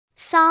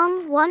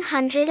Psalm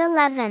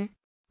 111.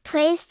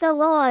 Praise the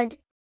Lord.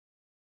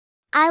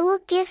 I will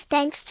give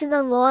thanks to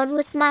the Lord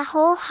with my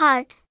whole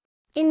heart,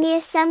 in the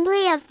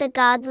assembly of the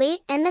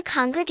godly and the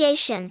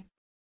congregation.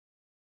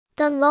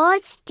 The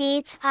Lord's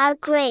deeds are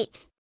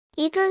great,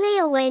 eagerly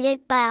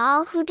awaited by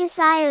all who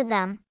desire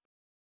them.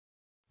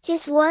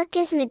 His work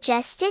is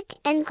majestic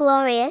and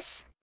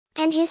glorious,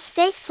 and his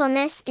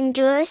faithfulness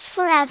endures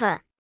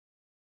forever.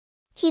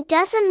 He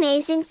does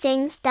amazing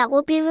things that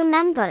will be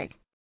remembered.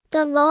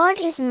 The Lord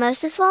is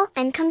merciful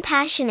and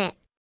compassionate.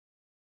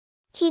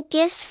 He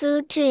gives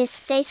food to his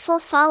faithful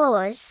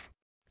followers.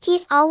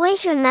 He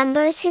always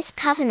remembers his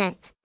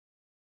covenant.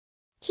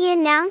 He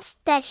announced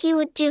that he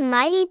would do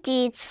mighty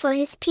deeds for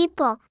his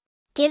people,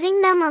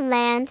 giving them a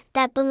land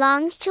that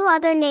belonged to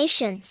other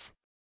nations.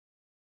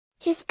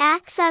 His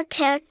acts are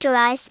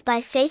characterized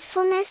by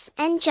faithfulness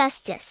and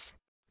justice.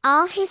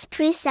 All his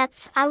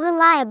precepts are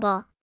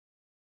reliable.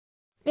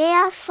 They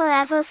are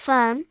forever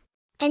firm,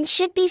 and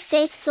should be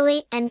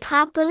faithfully and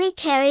properly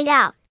carried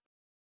out.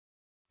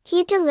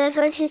 He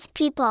delivered his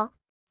people.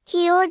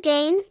 He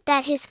ordained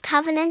that his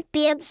covenant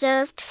be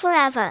observed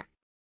forever.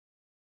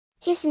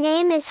 His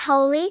name is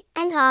holy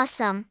and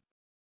awesome.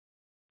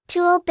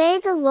 To obey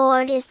the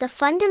Lord is the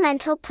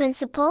fundamental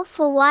principle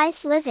for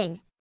wise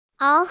living.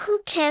 All who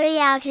carry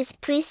out his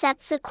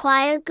precepts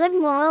acquire good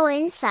moral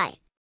insight.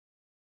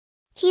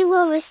 He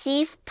will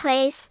receive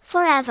praise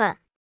forever.